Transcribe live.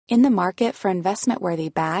In the market for investment-worthy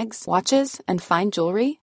bags, watches, and fine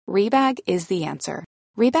jewelry, Rebag is the answer.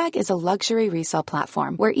 Rebag is a luxury resale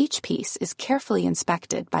platform where each piece is carefully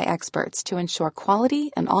inspected by experts to ensure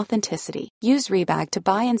quality and authenticity. Use Rebag to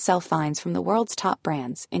buy and sell finds from the world's top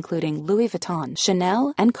brands, including Louis Vuitton,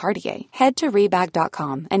 Chanel, and Cartier. Head to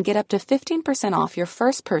Rebag.com and get up to 15% off your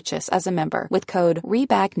first purchase as a member with code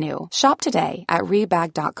REBAGNEW. Shop today at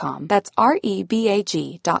Rebag.com. That's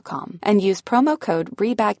REBAG.com. And use promo code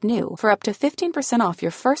REBAGNEW for up to 15% off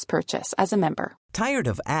your first purchase as a member. Tired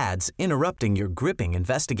of ads interrupting your gripping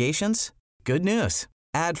investigations? Good news.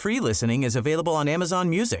 Ad-free listening is available on Amazon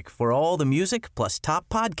Music for all the music plus top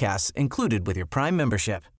podcasts included with your Prime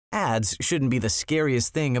membership. Ads shouldn't be the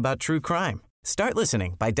scariest thing about true crime. Start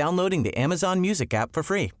listening by downloading the Amazon Music app for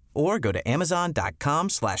free or go to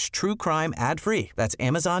amazon.com/truecrime ad-free. That's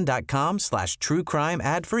amazon.com/truecrime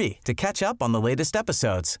ad-free to catch up on the latest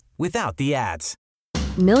episodes without the ads.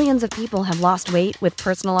 Millions of people have lost weight with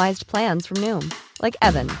personalized plans from Noom. Like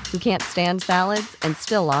Evan, who can't stand salads and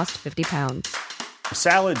still lost 50 pounds.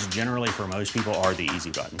 Salads generally for most people are the easy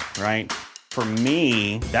button, right? For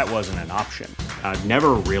me, that wasn't an option. I never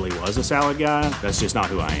really was a salad guy. That's just not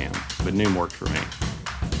who I am. But Noom worked for me.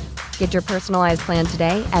 Get your personalized plan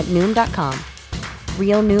today at Noom.com.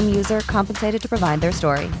 Real Noom user compensated to provide their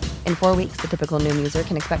story. In 4 weeks, the typical Noom user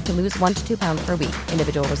can expect to lose 1 to 2 pounds per week.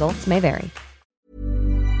 Individual results may vary.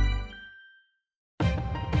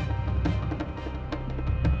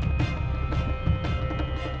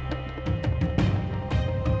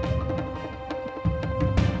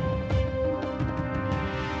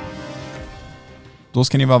 Då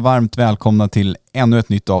ska ni vara varmt välkomna till ännu ett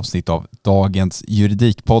nytt avsnitt av dagens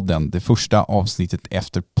Juridikpodden. Det första avsnittet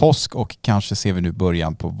efter påsk och kanske ser vi nu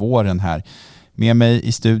början på våren här. Med mig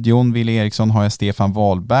i studion, Wille Eriksson, har jag Stefan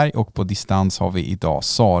Wahlberg och på distans har vi idag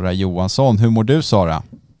Sara Johansson. Hur mår du, Sara?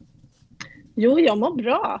 Jo, jag mår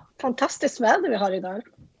bra. Fantastiskt väder vi har idag.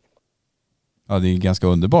 Ja, det är ganska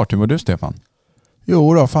underbart. Hur mår du, Stefan?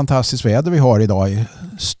 Jo då, fantastiskt väder vi har idag i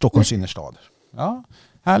Stockholms innerstad. Ja,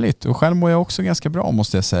 härligt. Och själv mår jag också ganska bra,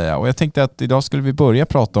 måste jag säga. Och jag tänkte att idag skulle vi börja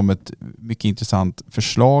prata om ett mycket intressant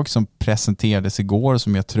förslag som presenterades igår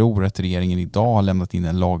som jag tror att regeringen idag har lämnat in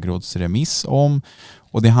en lagrådsremiss om.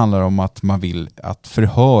 Och det handlar om att man vill att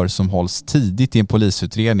förhör som hålls tidigt i en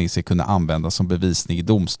polisutredning ska kunna användas som bevisning i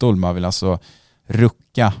domstol. Man vill alltså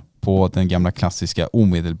rucka på den gamla klassiska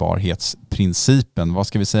omedelbarhetsprincipen. Vad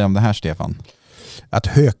ska vi säga om det här, Stefan? Att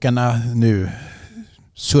hökarna nu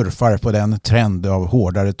surfar på den trend av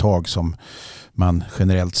hårdare tag som man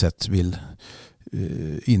generellt sett vill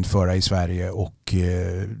införa i Sverige och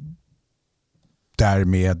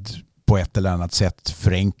därmed på ett eller annat sätt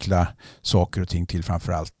förenkla saker och ting till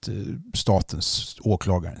framförallt statens,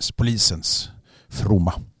 åklagarens, polisens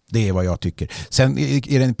fromma. Det är vad jag tycker. Sen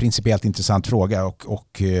är det en principiellt intressant fråga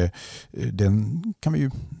och den kan vi ju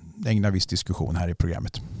ägna viss diskussion här i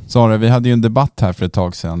programmet. Sara, vi hade ju en debatt här för ett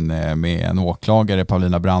tag sedan med en åklagare,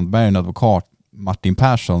 Paulina Brandberg, en advokat, Martin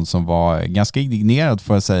Persson, som var ganska indignerad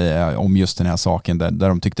för att säga om just den här saken där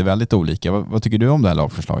de tyckte väldigt olika. Vad tycker du om det här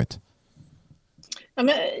lagförslaget? Ja,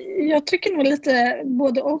 men jag tycker nog lite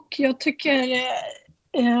både och. Jag tycker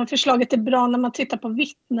förslaget är bra när man tittar på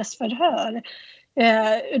vittnesförhör.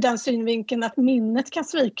 Ur den synvinkeln att minnet kan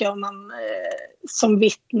svika om man som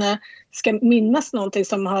vittne ska minnas någonting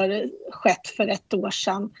som har skett för 1 år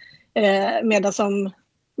sedan. Medan som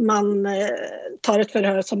man tar ett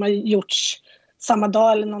förhör som har gjorts samma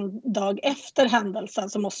dag eller någon dag efter händelsen,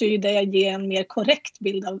 så måste ju det ge en mer korrekt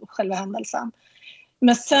bild av själva händelsen.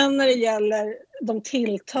 Men sen när det gäller de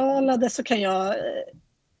tilltalade så kan jag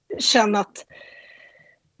känna att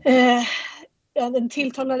den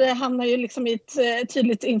tilltalade hamnar ju liksom i ett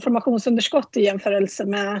tydligt informationsunderskott i jämförelse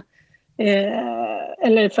med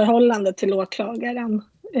eller i förhållande till åklagaren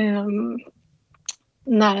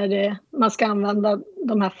när man ska använda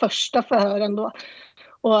de här första förhören då.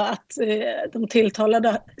 Och att de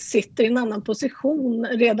tilltalade sitter i en annan position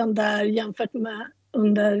redan där jämfört med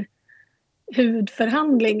under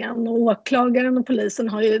huvudförhandlingen. Och åklagaren och polisen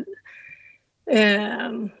har ju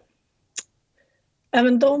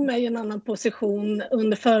även de är i en annan position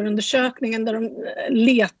under förundersökningen där de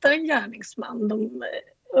letar en gärningsman.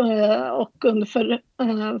 Och under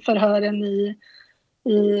förhören i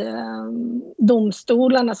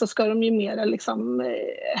domstolarna så ska de ju mer liksom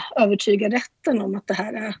övertyga rätten om att det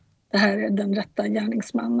här är den rätta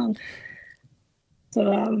gärningsmannen. Så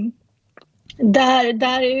där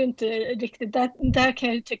är ju inte riktigt, där kan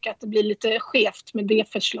jag ju tycka att det blir lite skevt med det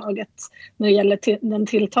förslaget när det gäller den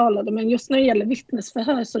tilltalade. Men just när det gäller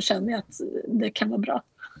vittnesförhör så känner jag att det kan vara bra.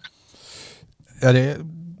 Ja,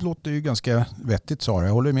 låter ju ganska vettigt, Sara.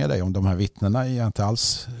 Jag håller med dig om de här vittnena är inte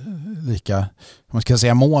alls lika, man ska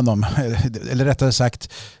säga, mån om. Eller rättare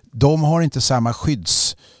sagt, de har inte samma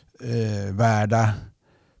skyddsvärda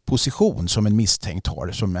position som en misstänkt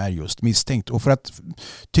har, som är just misstänkt. Och för att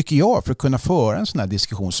kunna föra en sån här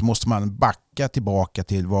diskussion så måste man backa tillbaka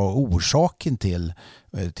till vad orsaken till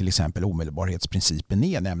exempel omedelbarhetsprincipen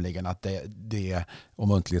är, nämligen att det är om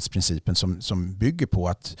muntlighetsprincipen som bygger på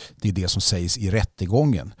att det är det som sägs i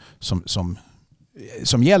rättegången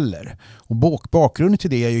som gäller. Och bakgrunden till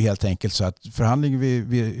det är ju helt enkelt så att förhandling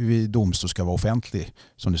vid domstol ska vara offentlig,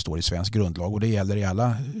 som det står i svensk grundlag, och det gäller i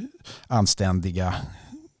alla anständiga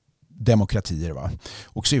demokratier. Va?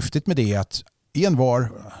 Och syftet med det är att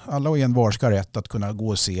alla och envar ska ha rätt att kunna gå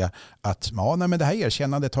och se att men det här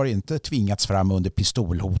erkännandet har inte tvingats fram under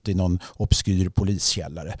pistolhot i någon obskyr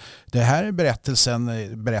poliskällare. Det här berättelsen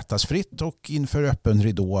berättas fritt och inför öppen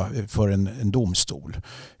ridå för en domstol.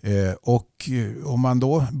 Och om man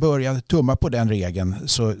då börjar tumma på den regeln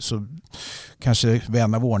så kanske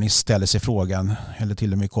vän av ordning ställer sig frågan, eller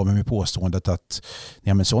till och med kommer med påståendet att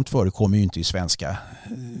men sånt förekommer ju inte i svenska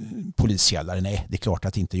poliskällare. Nej, det är klart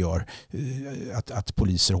att det inte gör. Att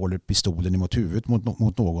poliser håller pistolen emot huvudet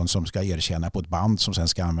mot någon som ska erkänna på ett band som sen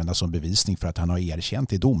ska användas som bevisning för att han har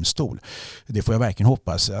erkänt i domstol. Det får jag verkligen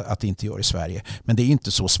hoppas att det inte gör i Sverige. Men det är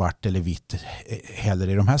inte så svart eller vitt heller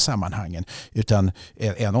i de här sammanhangen. Utan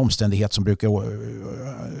en omständighet som brukar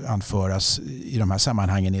anföras i de här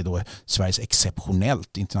sammanhangen är då Sveriges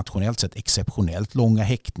internationellt sett exceptionellt långa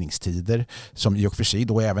häktningstider, som i och för sig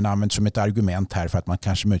då även används som ett argument här för att man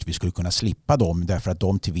kanske möjligtvis skulle kunna slippa dem, därför att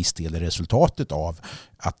de till viss del är resultatet av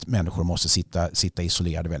att människor måste sitta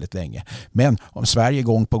isolerade väldigt länge. Men om Sverige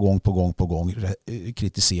gång på gång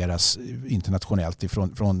kritiseras internationellt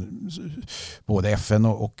från både FN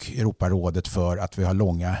och Europarådet för att vi har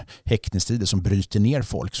långa häktningstider som bryter ner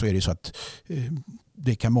folk, så är det ju så att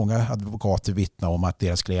det kan många advokater vittna om att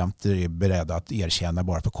deras klienter är beredda att erkänna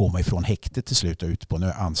bara för att komma ifrån häktet till slut och ut på en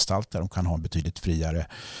anstalt där de kan ha en betydligt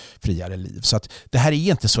friare liv. Så att det här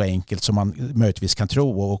är inte så enkelt som man möjligtvis kan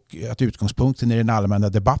tro, och att utgångspunkten i den allmänna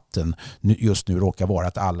debatten just nu råkar vara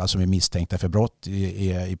att alla som är misstänkta för brott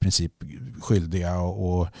är i princip skyldiga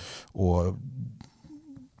och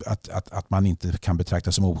att man inte kan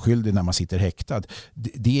betraktas som oskyldig när man sitter häktad.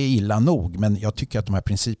 Det är illa nog, men jag tycker att de här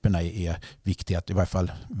principerna är viktiga att i varje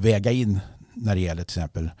fall väga in när det gäller till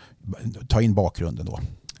exempel ta in bakgrunden då.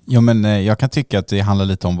 Ja, men jag kan tycka att det handlar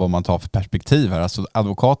lite om vad man tar för perspektiv här. Alltså,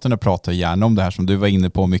 advokaterna pratar gärna om det här som du var inne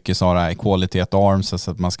på mycket, Sara, equality at arms,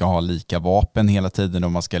 alltså att man ska ha lika vapen hela tiden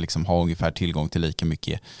och man ska liksom ha ungefär tillgång till lika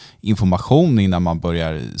mycket information innan man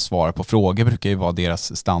börjar svara på frågor. Brukar ju vara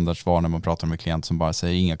deras standardsvar när man pratar med klient som bara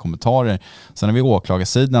säger inga kommentarer. Sen har vi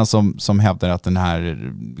åklagarsidan som hävdar att den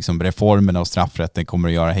här liksom reformen av straffrätten kommer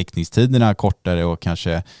att göra häktningstiderna kortare och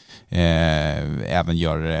kanske även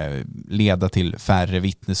leda till färre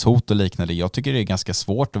vittneshot och liknande. Jag tycker det är ganska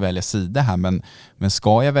svårt att välja sida här, men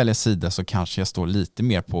ska jag välja sida så kanske jag står lite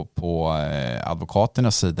mer på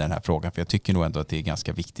advokaternas sida i den här frågan, för jag tycker nog ändå att det är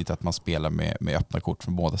ganska viktigt att man spelar med öppna kort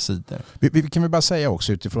från båda sidor. Vi kan väl bara säga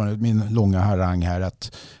också utifrån min långa harang här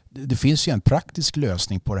att det finns ju en praktisk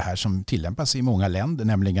lösning på det här som tillämpas i många länder,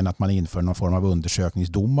 nämligen att man inför någon form av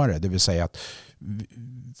undersökningsdomare, det vill säga att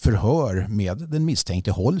förhör med den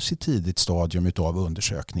misstänkte hålls i tidigt stadium av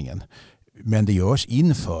undersökningen. Men det görs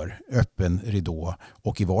inför öppen ridå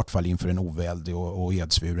och i vart fall inför en oväldig och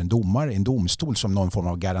edsvuren domare, en domstol, som någon form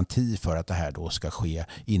av garanti för att det här då ska ske,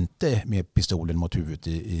 inte med pistolen mot huvudet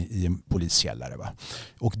i en poliskällare. Va?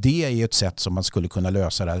 Och det är ett sätt som man skulle kunna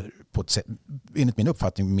lösa det på ett sätt, enligt min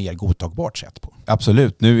uppfattning, mer godtagbart sätt på.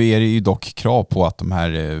 Absolut. Nu är det ju dock krav på att de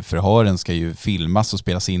här förhören ska ju filmas och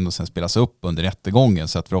spelas in och sen spelas upp under rättegången,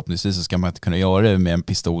 så att förhoppningsvis så ska man inte kunna göra det med en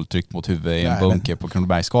pistol tryckt mot huvudet i en bunker på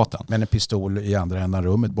Kronobergsgatan. Men en pistol i andra änden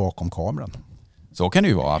rummet bakom kameran. Så kan det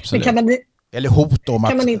ju vara, absolut. Eller hot om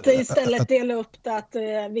kan man inte istället dela upp det att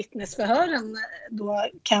vittnesförhören då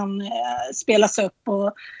kan spelas upp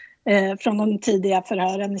och från de tidiga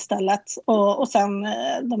förhören istället, och sen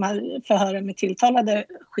de här förhören med tilltalade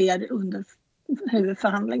sker under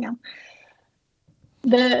huvudförhandlingen.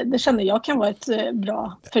 Det känner jag kan vara ett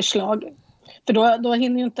bra förslag. För då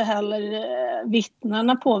hinner ju inte heller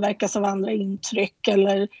vittnena påverkas av andra intryck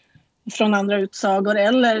eller från andra utsagor,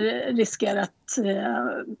 eller riskerar att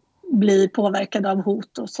bli påverkade av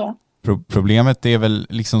hot och så. Problemet är väl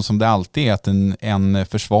liksom som det alltid är att en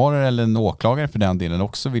försvarare eller en åklagare för den delen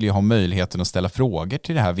också vill ju ha möjligheten att ställa frågor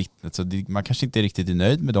till det här vittnet. Så man kanske inte riktigt är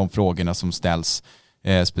nöjd med de frågorna som ställs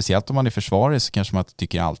Speciellt om man är försvarare så kanske man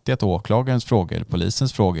tycker alltid att åklagarens frågor eller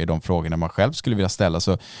polisens frågor är de frågorna man själv skulle vilja ställa.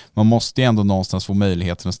 Så man måste ju ändå någonstans få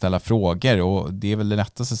möjligheten att ställa frågor, och det är väl det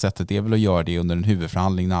lättaste sättet, det är väl att göra det under en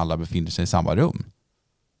huvudförhandling när alla befinner sig i samma rum.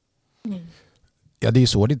 Ja, det är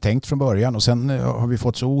så det är tänkt från början, och sen har vi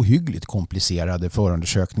fått så ohyggligt komplicerade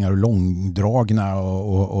förundersökningar och långdragna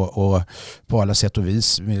och på alla sätt och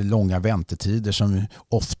vis med långa väntetider som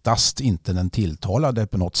oftast inte den tilltalade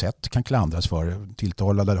på något sätt kan klandras för.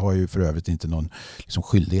 Tilltalade har ju för övrigt inte någon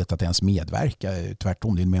skyldighet att ens medverka.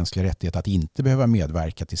 Tvärtom, det är en mänsklig rättighet att inte behöva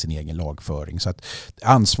medverka till sin egen lagföring. Så att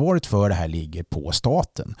ansvaret för det här ligger på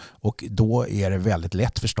staten, och då är det väldigt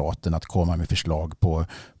lätt för staten att komma med förslag på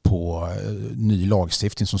ny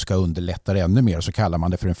lagstiftning som ska underlätta det ännu mer, och så kallar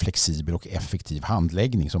man det för en flexibel och effektiv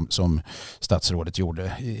handläggning som statsrådet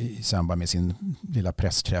gjorde i samband med sin lilla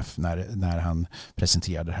pressträff när han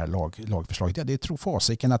presenterade det här lagförslaget. Ja, det tror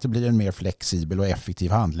fasiken att det blir en mer flexibel och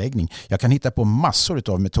effektiv handläggning. Jag kan hitta på massor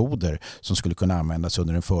av metoder som skulle kunna användas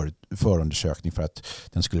under en förundersökning för att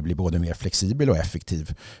den skulle bli både mer flexibel och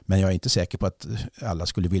effektiv. Men jag är inte säker på att alla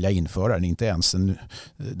skulle vilja införa den, inte ens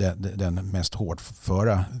den mest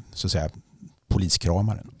hårdföra, så att säga,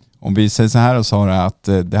 poliskramaren. Om vi säger så här och Sara, att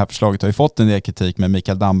det här förslaget har ju fått en del kritik, men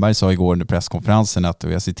Mikael Damberg sa igår under presskonferensen att,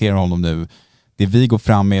 och jag citerar honom nu, det vi går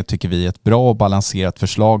fram med tycker vi är ett bra och balanserat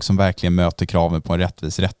förslag som verkligen möter kraven på en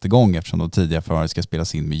rättvis rättegång, eftersom de tidiga förhör ska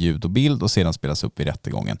spelas in med ljud och bild och sedan spelas upp i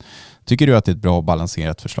rättegången. Tycker du att det är ett bra och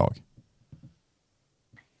balanserat förslag?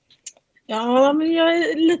 Ja, men jag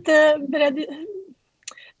är lite beredd.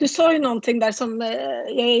 Du sa ju någonting där som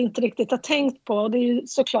jag inte riktigt har tänkt på, och det är ju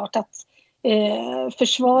såklart att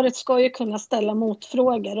försvaret ska ju kunna ställa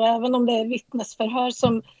motfrågor, och även om det är vittnesförhör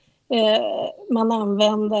som man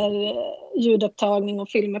använder ljudupptagning och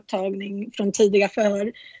filmupptagning från tidiga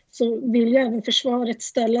förhör, så vill ju även försvaret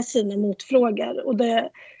ställa sina motfrågor, och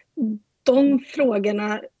de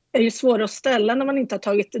frågorna är ju svåra att ställa när man inte har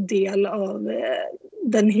tagit del av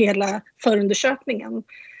den hela förundersökningen.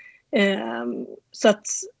 Så att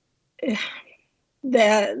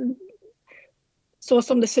så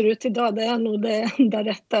som det ser ut idag, det är nog det enda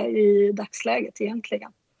rätta i dagsläget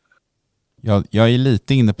egentligen. Jag är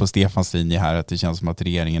lite inne på Stefans linje här, att det känns som att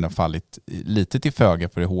regeringen har fallit lite till föga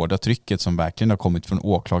för det hårda trycket som verkligen har kommit från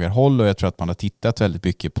åklagarhåll, och jag tror att man har tittat väldigt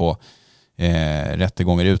mycket på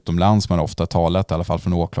rättegångar utomlands. Man har ofta talat, i alla fall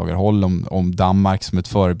från åklagarhåll, om Danmark som ett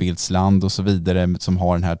förebildsland och så vidare, som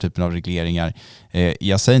har den här typen av regleringar.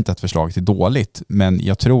 Jag säger inte att förslaget är dåligt, men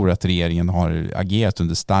jag tror att regeringen har agerat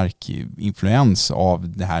under stark influens av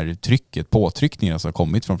det här trycket, påtryckningar som har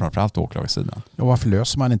kommit från framförallt åklagarsidan. Och varför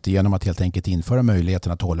löser man inte genom att helt enkelt införa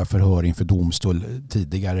möjligheten att hålla förhör inför domstol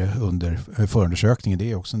tidigare under förundersökningen?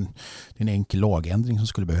 Det är också en enkel lagändring som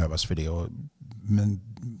skulle behövas för det. Men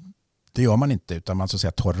det gör man inte, utan man så att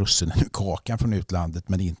säga tar russinen ur kakan från utlandet,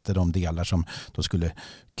 men inte de delar som då skulle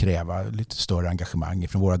kräva lite större engagemang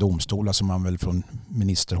från våra domstolar, som man väl från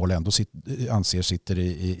ministerhåll ändå anser sitter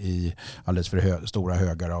i alldeles för stora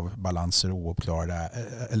högar av balanser och ouppklarade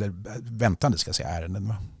eller väntande ärenden.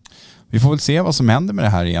 Va? Vi får väl se vad som händer med det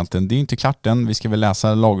här egentligen. Det är inte klart än. Vi ska väl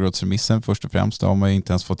läsa lagrådsremissen först och främst. Det har man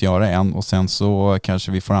inte ens fått göra än, och sen så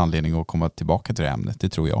kanske vi får anledning att komma tillbaka till det ämnet. Det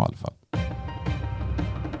tror jag i alla fall.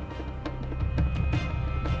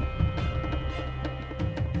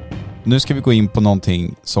 Nu ska vi gå in på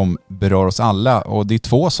någonting som berör oss alla, och det är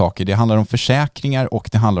två saker. Det handlar om försäkringar och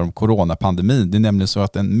det handlar om coronapandemin. Det är nämligen så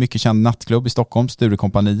att en mycket känd nattklubb i Stockholm,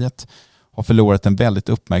 Sturecompagniet, har förlorat en väldigt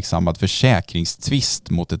uppmärksammad försäkringstvist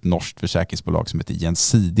mot ett norskt försäkringsbolag som heter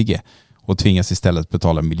Gjensidige, och tvingas istället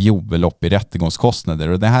betala miljonbelopp i rättegångskostnader.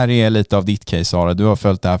 Och det här är lite av ditt case, Sara. Du har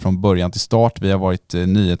följt det här från början till start. Vi har varit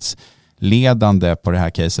nyhetsledande på det här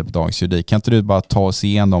caset på Dagens Juridik. Kan inte du bara ta oss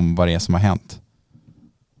igenom vad det är som har hänt?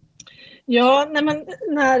 Ja, men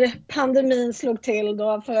när pandemin slog till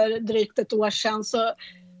då för drygt ett år sedan, så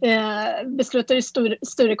beslutade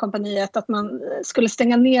Sturecompagniet att man skulle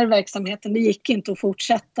stänga ner verksamheten. Det gick inte att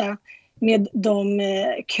fortsätta med de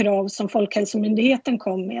krav som Folkhälsomyndigheten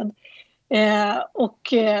kom med.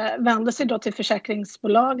 Och vände sig då till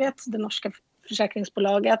försäkringsbolaget, det norska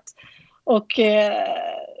försäkringsbolaget, och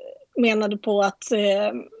menade på att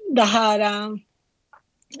det här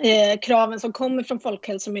kraven som kommer från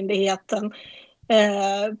Folkhälsomyndigheten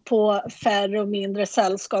på färre och mindre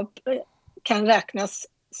sällskap kan räknas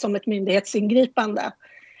som ett myndighetsingripande.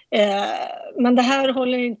 Men det här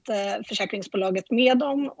håller inte försäkringsbolaget med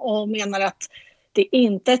om, och menar att det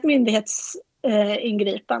inte är ett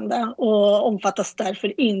myndighetsingripande och omfattas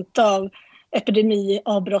därför inte av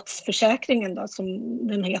epidemiavbrottsförsäkringen då, som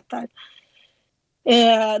den heter.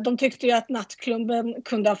 De tyckte ju att nattklubben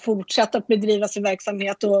kunde ha fortsatt att bedriva sin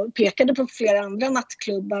verksamhet och pekade på flera andra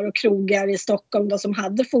nattklubbar och krogar i Stockholm då, som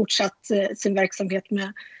hade fortsatt sin verksamhet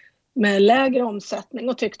med lägre omsättning,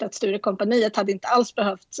 och tyckte att Sturecompagniet hade inte alls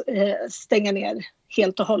behövt stänga ner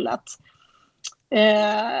helt och hållet.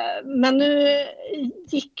 Men nu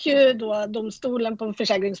gick ju då domstolen på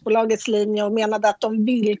försäkringsbolagets linje och menade att de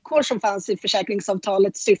villkor som fanns i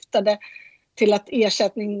försäkringsavtalet syftade till att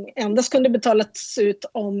ersättning endast kunde betalas ut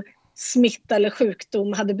om smitta eller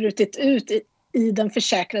sjukdom hade brutit ut i den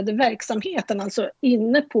försäkrade verksamheten, alltså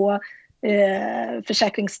inne på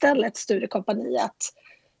försäkringsstället Sturecompagniet.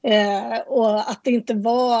 Och att det inte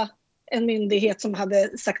var en myndighet som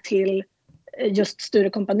hade sagt till just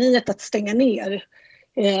Sturecompagniet att stänga ner.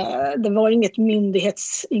 Det var inget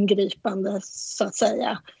myndighetsingripande så att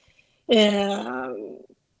säga.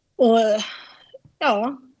 Och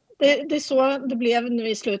ja, det är så det blev nu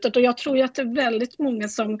i slutet, och jag tror ju att det är väldigt många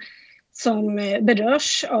som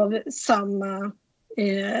berörs av samma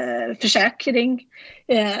försäkring.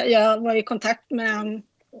 Jag var i kontakt med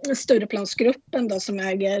Stureplansgruppen då, som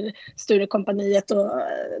äger Sturecompagniet, och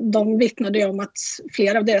de vittnade om att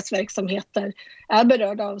flera av deras verksamheter är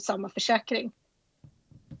berörda av samma försäkring.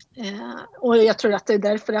 Och jag tror att det är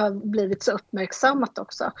därför det har blivit så uppmärksammat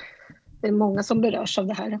också. Det är många som berörs av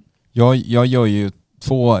det här. Jag gör ju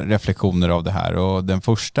 2 reflektioner av det här, och den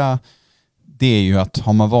första, det är ju att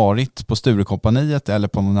har man varit på Sturecompagniet eller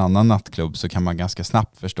på någon annan nattklubb så kan man ganska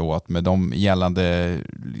snabbt förstå att med de gällande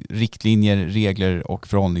riktlinjer, regler och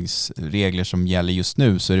förhållningsregler som gäller just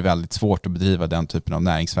nu så är det väldigt svårt att bedriva den typen av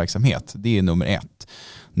näringsverksamhet. Det är nummer 1.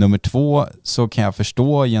 Nummer 2, så kan jag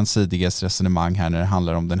förstå Jens Sidiges resonemang här när det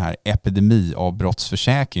handlar om den här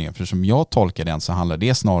epidemiavbrottsförsäkringen. För som jag tolkar den så handlar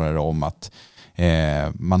det snarare om att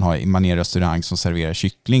man är en restaurang som serverar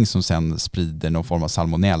kyckling som sen sprider någon form av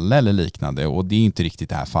salmonella eller liknande, och det är inte riktigt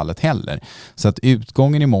det här fallet heller. Så att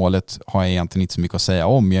utgången i målet har jag egentligen inte så mycket att säga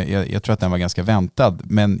om. Jag tror att den var ganska väntad,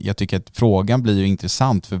 men jag tycker att frågan blir ju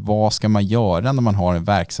intressant, för vad ska man göra när man har en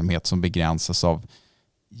verksamhet som begränsas av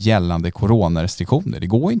gällande coronarestriktioner? Det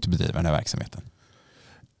går ju inte att bedriva den här verksamheten.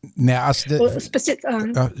 Nej, alltså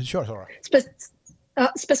kör Sara.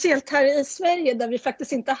 Speciellt här i Sverige där vi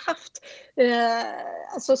faktiskt inte haft,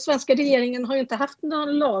 alltså svenska regeringen har ju inte haft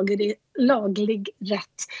någon laglig rätt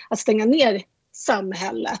att stänga ner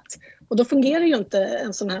samhället, och då fungerar ju inte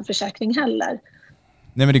en sån här försäkring heller.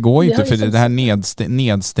 Nej, men det går ju inte, för det här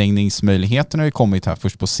nedstängningsmöjligheten har ju kommit här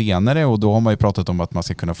först på senare, och då har man ju pratat om att man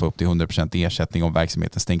ska kunna få upp till 100% ersättning om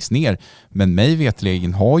verksamheten stängs ner. Men mig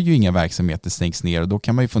vetligen har ju inga verksamheter stängts ner, och då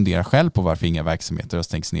kan man ju fundera själv på varför inga verksamheter har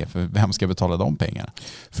stängts ner, för vem ska betala de pengarna?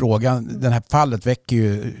 Frågan, det här fallet väcker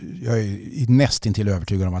ju, jag är nästintill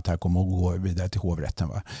övertygad om att det här kommer att gå vidare till hovrätten.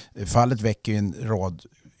 Va? Fallet väcker ju en rad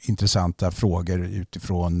intressanta frågor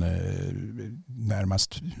utifrån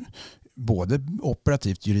närmast både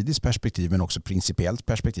operativt juridiskt perspektiv men också principiellt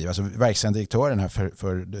perspektiv. Alltså verkställande direktören här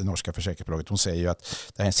för det norska försäkringsbolaget, hon säger ju att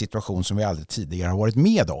det är en situation som vi aldrig tidigare har varit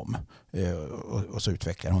med om, och så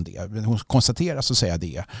utvecklar hon det. Men hon konstaterar så säga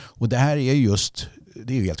det, och det här är just,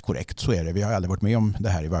 det är ju helt korrekt, så är det. Vi har aldrig varit med om det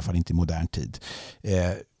här, i varje fall inte i modern tid.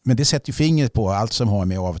 Men det sätter ju fingret på allt som har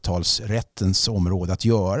med avtalsrättens område att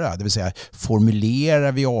göra. Det vill säga,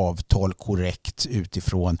 formulerar vi avtal korrekt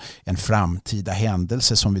utifrån en framtida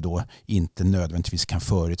händelse som vi då inte nödvändigtvis kan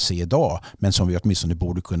förutse idag, men som vi åtminstone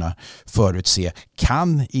borde kunna förutse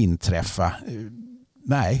kan inträffa?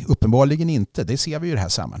 Nej, uppenbarligen inte. Det ser vi i det här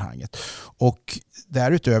sammanhanget. Och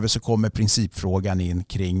därutöver så kommer principfrågan in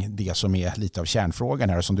kring det som är lite av kärnfrågan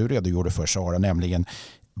här, som du redogjorde för, Sara, nämligen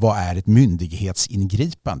vad är ett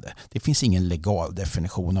myndighetsingripande? Det finns ingen legal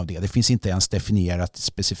definition av det. Det finns inte ens definierat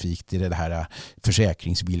specifikt i det här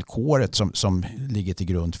försäkringsvillkoret som ligger till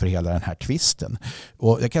grund för hela den här tvisten.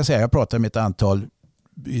 Och jag kan säga, jag pratade med ett antal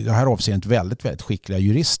i det här avseendet väldigt, väldigt skickliga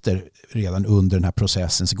jurister redan under den här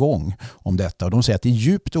processens gång om detta. Och de säger att det är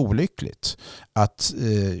djupt olyckligt att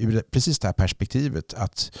ur precis det här perspektivet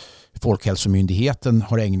att Folkhälsomyndigheten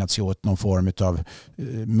har ägnat sig åt någon form av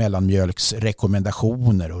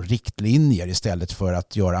mellanmjölksrekommendationer och riktlinjer istället för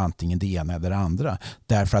att göra antingen det ena eller det andra.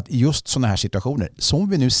 Därför att i just sådana här situationer, som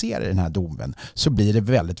vi nu ser i den här domen, så blir det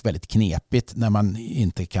väldigt, väldigt knepigt när man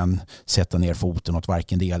inte kan sätta ner foten åt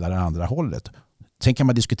varken det eller det andra hållet. Sen kan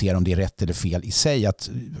man diskutera om det är rätt eller fel i sig att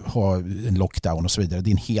ha en lockdown och så vidare. Det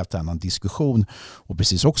är en helt annan diskussion. Och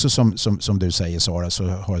precis också som du säger, Sara, så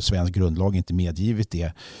har svensk grundlag inte medgivit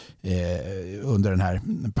det under den här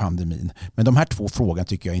pandemin. Men de här två frågorna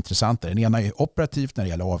tycker jag är intressanta. Den ena är operativt när det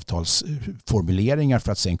gäller avtalsformuleringar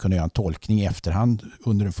för att sen kunna göra en tolkning i efterhand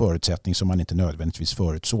under en förutsättning som man inte nödvändigtvis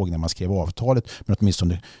förutsåg när man skrev avtalet, men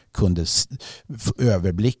åtminstone kunde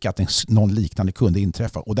överblicka att någon liknande kunde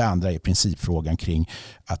inträffa. Och det andra är principfrågan kring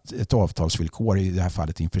att ett avtalsvillkor, i det här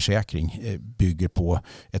fallet en försäkring, bygger på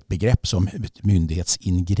ett begrepp som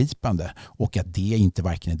myndighetsingripande och att det inte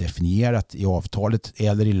varken är definierat i avtalet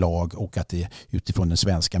eller i lag, och att det utifrån den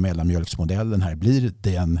svenska mellanmjölksmodellen här blir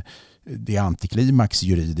det antiklimax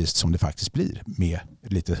juridiskt som det faktiskt blir med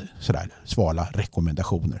lite sådär svala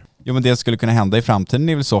rekommendationer. Jo, men det skulle kunna hända i framtiden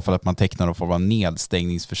är väl i så fall att man tecknar någon form av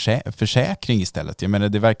nedstängningsförsäkring istället. Jag menar,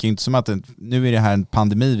 det verkar ju inte som att nu är det här en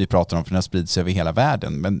pandemi vi pratar om, för den har spridits över hela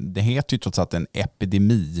världen, men det heter ju trots allt en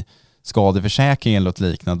epidemi, skadeförsäkring eller något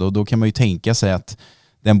liknande, och då kan man ju tänka sig att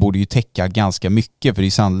den borde ju täcka ganska mycket, för det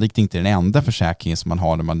är sannolikt inte den enda försäkringen som man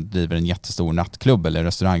har när man driver en jättestor nattklubb eller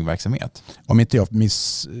restaurangverksamhet. Om inte jag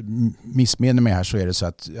missminner mig här så är det så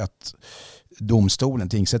att domstolen,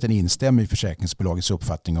 tingsrätten, instämmer i försäkringsbolagets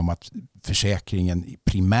uppfattning om att försäkringen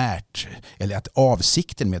primärt, eller att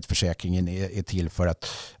avsikten med försäkringen är till för att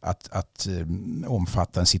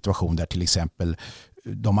omfatta en situation där till exempel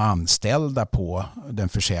de anställda på den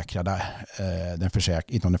försäkrade,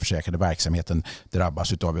 inom den försäkrade verksamheten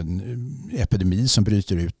drabbas av en epidemi som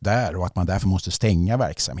bryter ut där, och att man därför måste stänga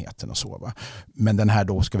verksamheten och så. Va? Men den här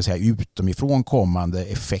då, ska vi säga, utomifrån kommande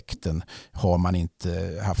effekten har man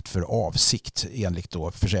inte haft för avsikt enligt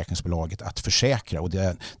då försäkringsbolaget att försäkra, och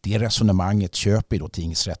det resonemanget köper då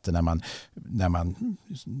tingsrätten när man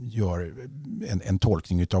gör en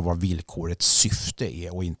tolkning av vad villkorets syfte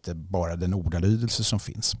är och inte bara den ordalydelse som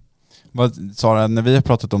finns. Sara, när vi har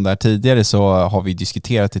pratat om det här tidigare så har vi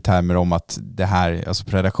diskuterat i termer om att det här, alltså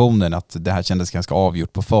på redaktionen, att det här kändes ganska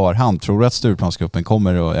avgjort på förhand. Tror du att Stureplansgruppen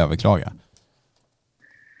kommer att överklaga?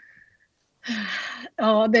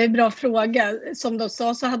 Ja, det är en bra fråga. Som de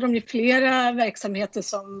sa så hade de ju flera verksamheter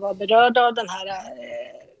som var berörda av den här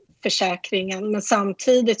försäkringen. Men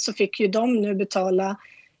samtidigt så fick ju de nu betala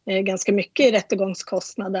ganska mycket i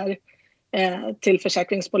rättegångskostnader till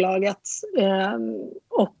försäkringsbolaget.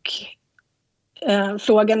 Och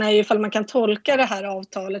frågan är ju ifall man kan tolka det här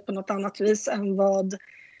avtalet på något annat vis än vad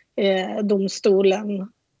domstolen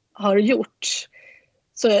har gjort.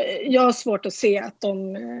 Så jag har svårt att se att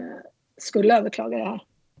de skulle överklaga det här.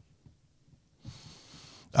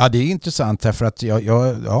 Ja, det är intressant därför att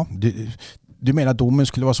du menar att domen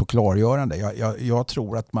skulle vara så klargörande. Jag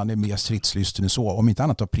tror att man är mer stridslysten än så. Om inte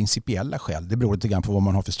annat av principiella skäl. Det beror lite grann på vad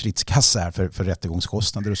man har för stridskassa här för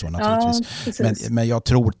rättegångskostnader och så naturligtvis. Ja, men jag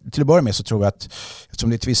tror, till att börja med så tror jag att eftersom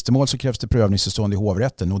det är tvistemål så krävs det prövningstillstånd i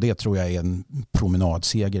hovrätten, och det tror jag är en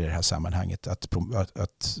promenadseger i det här sammanhanget. Att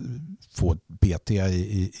få PT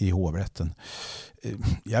i hovrätten.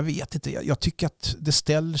 Jag vet inte, jag tycker att det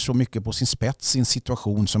ställer så mycket på sin spets i en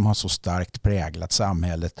situation som har så starkt präglat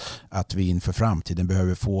samhället att vi inför framtiden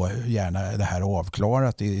behöver få gärna det här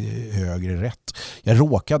avklarat i högre rätt. Jag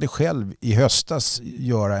råkade själv i höstas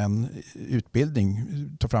göra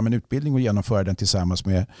ta fram en utbildning och genomföra den tillsammans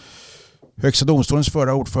med Högsta domstolens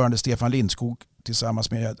förra ordförande Stefan Lindskog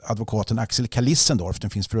tillsammans med advokaten Axel Kalissendorf. Den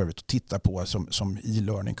finns för övrigt att titta på som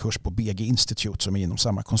e-learning-kurs på BG Institute som är inom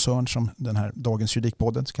samma koncern som den här Dagens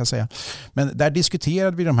Juridikpodden, kan jag säga. Men där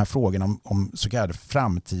diskuterade vi de här frågorna om så kallade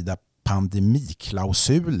framtida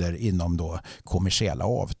pandemiklausuler inom då kommersiella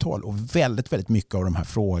avtal, och väldigt, väldigt mycket av de här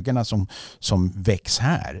frågorna som väcks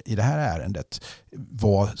här i det här ärendet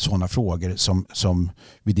var sådana frågor som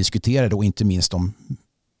vi diskuterade, och inte minst om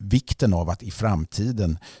vikten av att i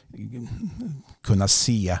framtiden kunna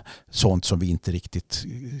se sånt som vi inte riktigt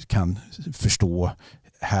kan förstå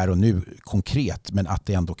här och nu konkret, men att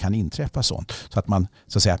det ändå kan inträffa sånt. Så att man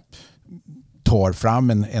så att säga tar fram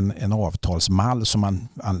en avtalsmall som man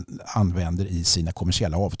använder i sina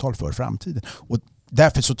kommersiella avtal för framtiden. Och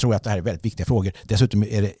därför så tror jag att det här är väldigt viktiga frågor. Dessutom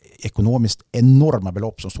är det ekonomiskt enorma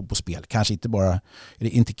belopp som står på spel. Kanske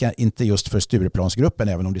inte just för Stureplansgruppen,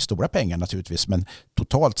 även om det är stora pengar naturligtvis, men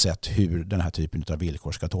totalt sett hur den här typen av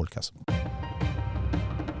villkor ska tolkas.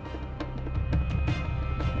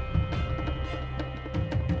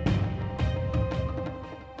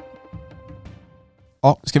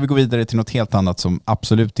 Ja, ska vi gå vidare till något helt annat som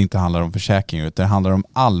absolut inte handlar om försäkringar, utan det handlar om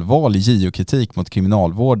allvarlig JO-kritik mot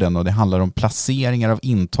kriminalvården, och det handlar om placeringar av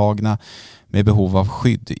intagna med behov av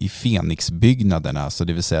skydd i Fenixbyggnaderna, alltså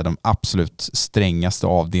det vill säga de absolut strängaste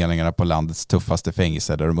avdelningarna på landets tuffaste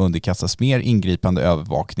fängelser där de underkastas mer ingripande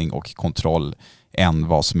övervakning och kontroll än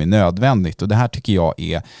vad som är nödvändigt. Och det här tycker jag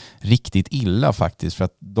är riktigt illa faktiskt, för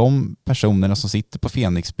att de personerna som sitter på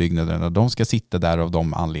Fenixbyggnaderna, de ska sitta där av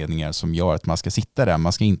de anledningar som gör att man ska sitta där.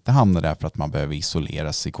 Man ska inte hamna där för att man behöver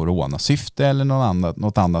isoleras i coronasyfte eller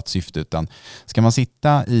något annat syfte, utan ska man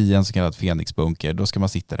sitta i en så kallad Fenixbunker, då ska man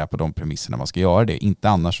sitta där på de premisserna man ska göra det, inte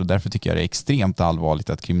annars. Och därför tycker jag det är extremt allvarligt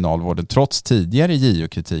att kriminalvården trots tidigare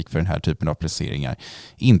JO-kritik för den här typen av placeringar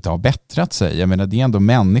inte har bättrat sig. Jag menar, det är ändå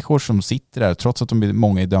människor som sitter där, trots att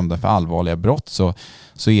många är dömda för allvarliga brott,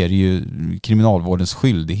 så är det ju kriminalvårdens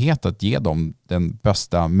skyldighet att ge dem den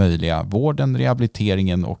bästa möjliga vården,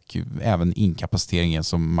 rehabiliteringen och även inkapaciteringen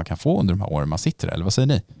som man kan få under de här åren man sitter där. Eller vad säger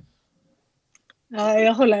ni? Ja,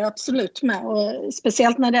 jag håller absolut med. Och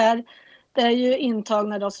speciellt när det är ju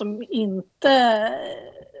intagna då som inte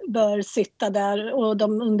bör sitta där, och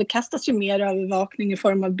de underkastas ju mer övervakning i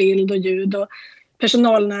form av bild och ljud och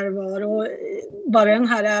personalnärvaro. Och bara den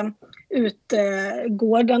här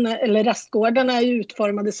utgårdarna eller rastgårdarna är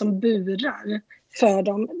utformade som burar för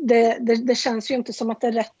dem. Det känns ju inte som att det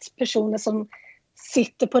är rätt personer som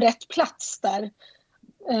sitter på rätt plats där,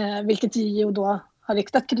 vilket JO då har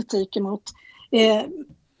riktat kritik emot.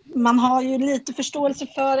 Man har ju lite förståelse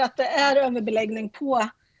för att det är överbeläggning på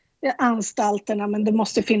anstalterna, men det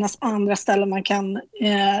måste finnas andra ställen man kan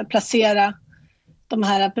placera de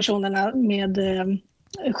här personerna med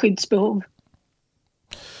skyddsbehov.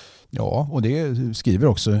 Ja, och det skriver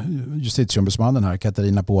också justitieombudsmannen här,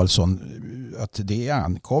 Katarina Paulsson, att det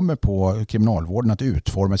ankommer på kriminalvården att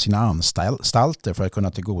utforma sina anstalter för att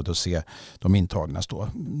kunna tillgodose de intagnas då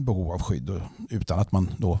behov av skydd, och utan att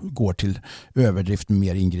man då går till överdrift med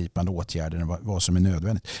mer ingripande åtgärder än vad som är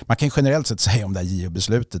nödvändigt. Man kan generellt sett säga om det här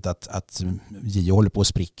JO-beslutet att JO håller på att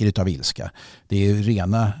spricka utav ilska. Det är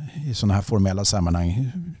rena i sådana här formella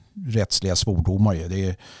sammanhang rättsliga svordomar. Det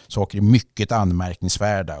är saker mycket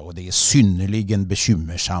anmärkningsvärda och det är synnerligen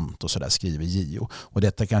bekymmersamt och så där, skriver JO. Och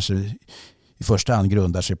detta kanske i första hand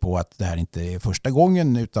grundar sig på att det här inte är första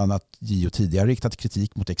gången, utan att JO tidigare riktat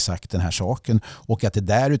kritik mot exakt den här saken, och att det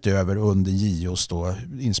därutöver under JOs då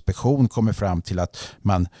inspektion kommer fram till att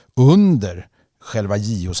man under själva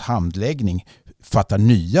JOs handläggning fattar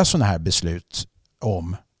nya sådana här beslut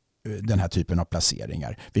om den här typen av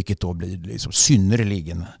placeringar, vilket då blir liksom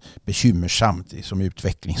synnerligen bekymmersamt som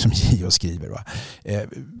utveckling, som JO skriver. Va?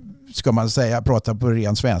 Ska man prata på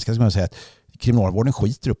ren svenska, ska man säga att kriminalvården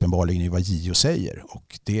skiter uppenbarligen i vad JO säger,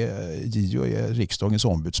 och JO är riksdagens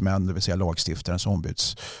ombudsmän, det vill säga lagstiftarens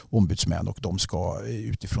ombudsmän, och de ska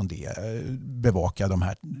utifrån det bevaka de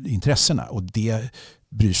här intressena, och det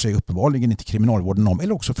bryr sig uppenbarligen inte kriminalvården om,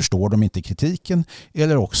 eller också förstår de inte kritiken,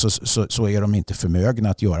 eller också så är de inte förmögna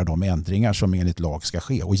att göra de ändringar som enligt lag ska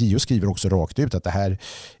ske. Och JO skriver också rakt ut att det här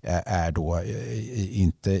är då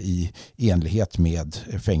inte i enlighet med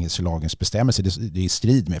fängelselagens bestämmelser, det är i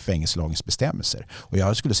strid med fängelselagens bestämmelser. Och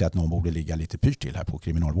jag skulle säga att någon borde ligga lite pyrt till här på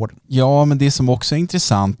kriminalvården. Ja, men det som också är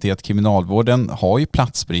intressant är att kriminalvården har ju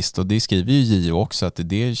platsbrist, och det skriver ju JO också, att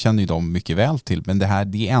det känner ju de mycket väl till, men det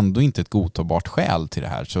är ändå inte ett godtagbart skäl till det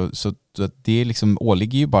här. Så det liksom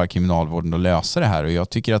åligger ju bara kriminalvården att lösa det här, och jag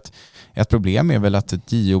tycker att ett problem är väl att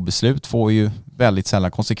ett JO-beslut får ju väldigt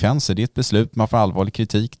sällan konsekvenser. Det är ett beslut, man får allvarlig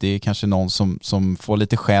kritik, det är kanske någon som får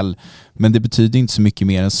lite skäll, men det betyder inte så mycket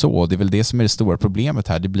mer än så. Det är väl det som är det stora problemet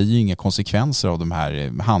här. Det blir ju inga konsekvenser av de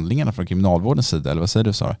här handlingarna från kriminalvårdens sida, eller vad säger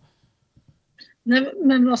du, Sara? Nej,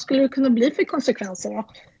 men vad skulle det kunna bli för konsekvenser då?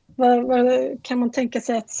 Vad kan man tänka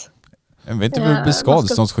sig att... Jag vet inte, vad blir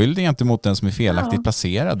skadeståndsskyldig gentemot den som är felaktigt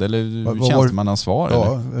placerad, eller tjänstemannaansvar?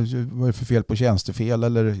 Ja, vad är det för fel på tjänstefel?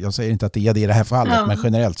 Eller, jag säger inte att det är det i det här fallet, men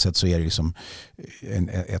generellt sett så är det liksom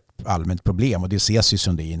ett allmänt problem, och det ses ju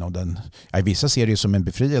som det inom den. I vissa ser det ju som en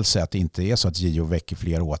befrielse att det inte är så att JO väcker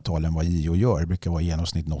fler åtal än vad JO gör. Det brukar vara i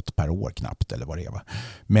genomsnitt något per år knappt, eller vad det är. Va?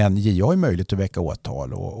 Men JO har ju möjlighet att väcka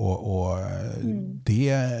åtal, och det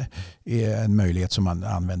är en möjlighet som man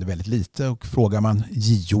använder väldigt lite, och frågar man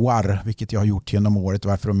JO:ar, vilket jag har gjort genom året,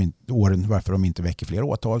 varför de inte väcker fler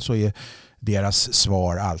åtal, så är deras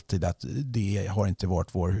svar alltid att det har inte varit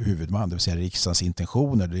vår huvudman, det vill säga riksdagens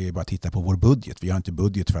intentioner. Det är bara att titta på vår budget. Vi har inte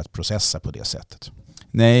budget för att processa på det sättet.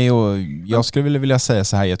 Nej, och jag skulle vilja säga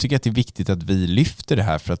så här, jag tycker att det är viktigt att vi lyfter det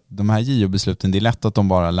här, för att de här JO-besluten, det är lätt att de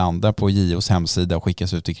bara landar på JOs hemsida och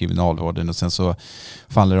skickas ut till kriminalvården, och sen så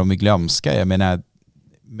faller de i glömska. Jag menar,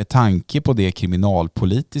 med tanke på det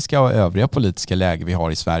kriminalpolitiska och övriga politiska läge vi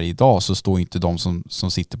har i Sverige idag så står inte de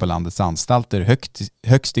som sitter på landets anstalter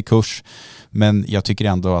högst i kurs. Men jag tycker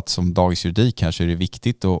ändå att som Dagens Juridik kanske är det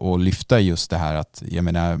viktigt att lyfta just det här att jag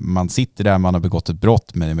menar, man sitter där, man har begått ett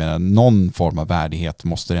brott, men jag menar, någon form av värdighet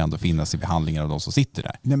måste det ändå finnas i behandlingen av de som sitter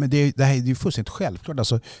där. Nej, men det här är ju fullständigt självklart.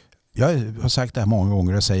 Alltså, jag har sagt det här många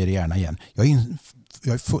gånger och säger det gärna igen. Jag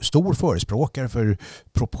är stor förespråkare för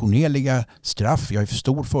proportionerliga straff. Jag är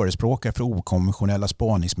stor förespråkare för okonventionella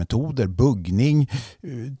spaningsmetoder, buggning,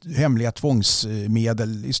 hemliga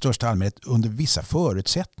tvångsmedel i största allmänhet under vissa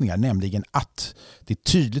förutsättningar, nämligen att det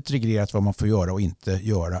är tydligt reglerat vad man får göra och inte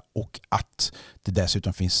göra och att det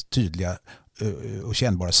dessutom finns tydliga och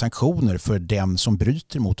kännbara sanktioner för den som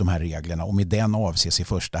bryter mot de här reglerna, och med den avses i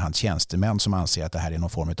första hand tjänstemän som anser att det här är någon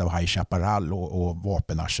form av High Chaparral och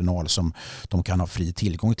vapenarsenal som de kan ha fri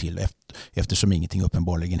tillgång till eftersom ingenting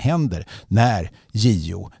uppenbarligen händer när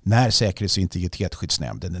JO, när Säkerhets- och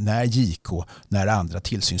integritetsskyddsnämnden, när JK, när andra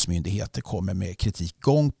tillsynsmyndigheter kommer med kritik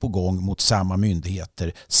gång på gång mot samma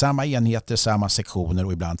myndigheter, samma enheter, samma sektioner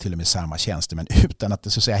och ibland till och med samma tjänstemän utan att det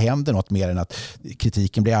så att säga händer något mer än att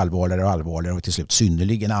kritiken blir allvarligare och allvarligare och till slut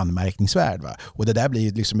synnerligen anmärkningsvärd. Va? Och det där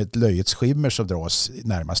blir liksom ett löjets skimmer som dras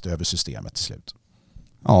närmast över systemet till slut.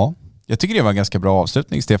 Ja, jag tycker det var en ganska bra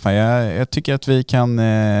avslutning, Stefan. Jag tycker att vi kan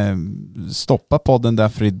stoppa podden där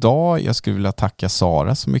för idag. Jag skulle vilja tacka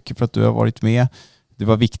Sara så mycket för att du har varit med. Det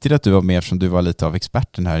var viktigt att du var med eftersom du var lite av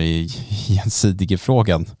experten här i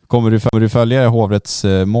Gjensidige-frågan. Kommer du följa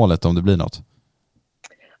hovrättsmålet om det blir något?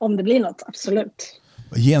 Om det blir något, absolut.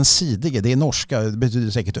 Gjensidige, det är norska, det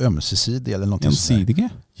betyder säkert ömsesidig eller något. Gjensidige?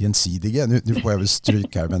 Gjensidige, nu får jag väl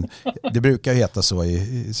stryk här, men det brukar heta så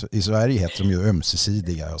i Sverige heter de ju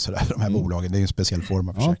ömsesidiga och sådär, de här bolagen, det är en speciell form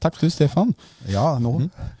av försäkring. Ja, tack du Stefan. Ja,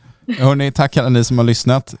 Hörrni, tack alla ni som har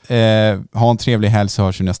lyssnat. Ha en trevlig helg så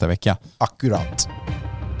hörs vi nästa vecka. Akkurat.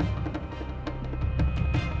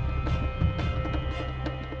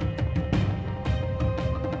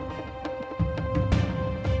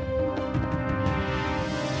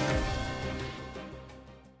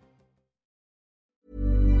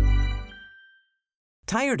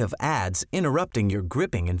 Tired of ads interrupting your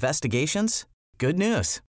gripping investigations? Good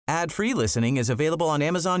news. Ad-free listening is available on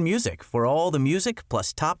Amazon Music for all the music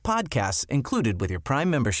plus top podcasts included with your Prime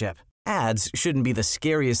membership. Ads shouldn't be the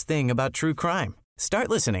scariest thing about true crime. Start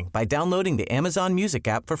listening by downloading the Amazon Music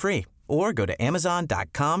app for free or go to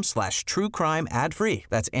amazon.com/truecrime ad-free.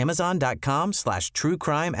 That's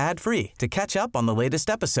amazon.com/truecrime ad-free to catch up on the latest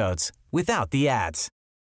episodes without the ads.